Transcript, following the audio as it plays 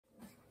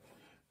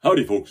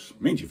Howdy folks,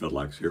 Mangy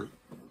Fiddlax here.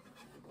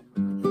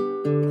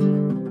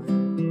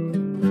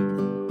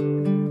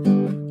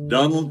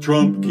 Donald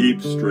Trump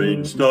keeps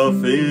strange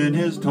stuff in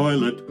his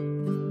toilet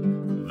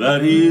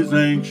that he's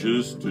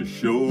anxious to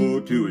show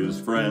to his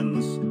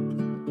friends.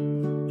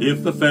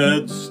 If the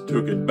feds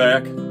took it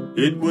back,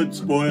 it would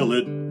spoil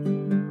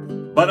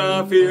it, but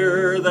I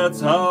fear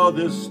that's how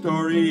this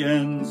story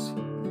ends.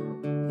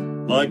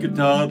 Like a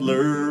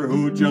toddler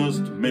who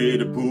just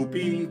made a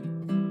poopy,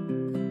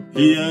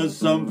 he has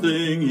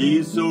something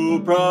he's so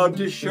proud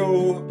to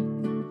show.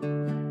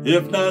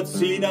 If not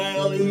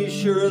senile, he's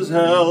sure as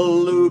hell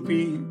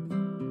loopy.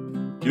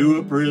 To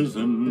a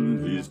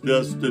prison he's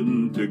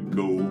destined to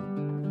go.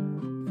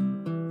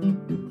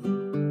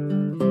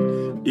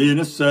 In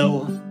a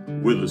cell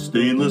with a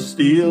stainless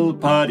steel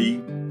potty,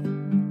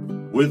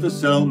 with a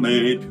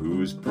cellmate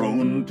who's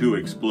prone to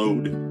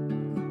explode,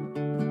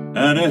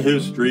 and a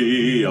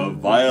history of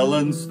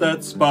violence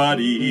that's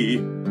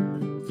spotty.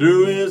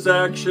 Through his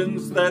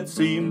actions, that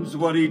seems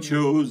what he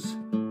chose.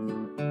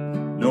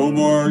 No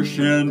more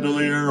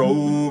chandelier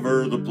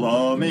over the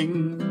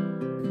plumbing,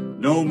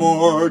 no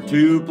more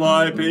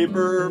two-ply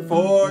paper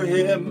for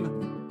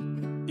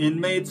him.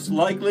 Inmates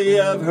likely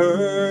have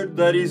heard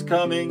that he's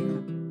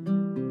coming.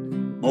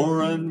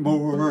 More and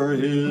more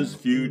his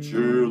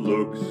future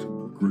looks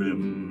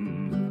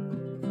grim.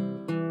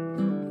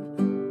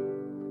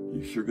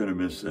 You're sure gonna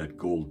miss that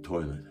gold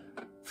toilet.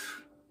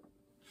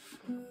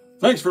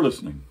 Thanks for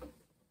listening.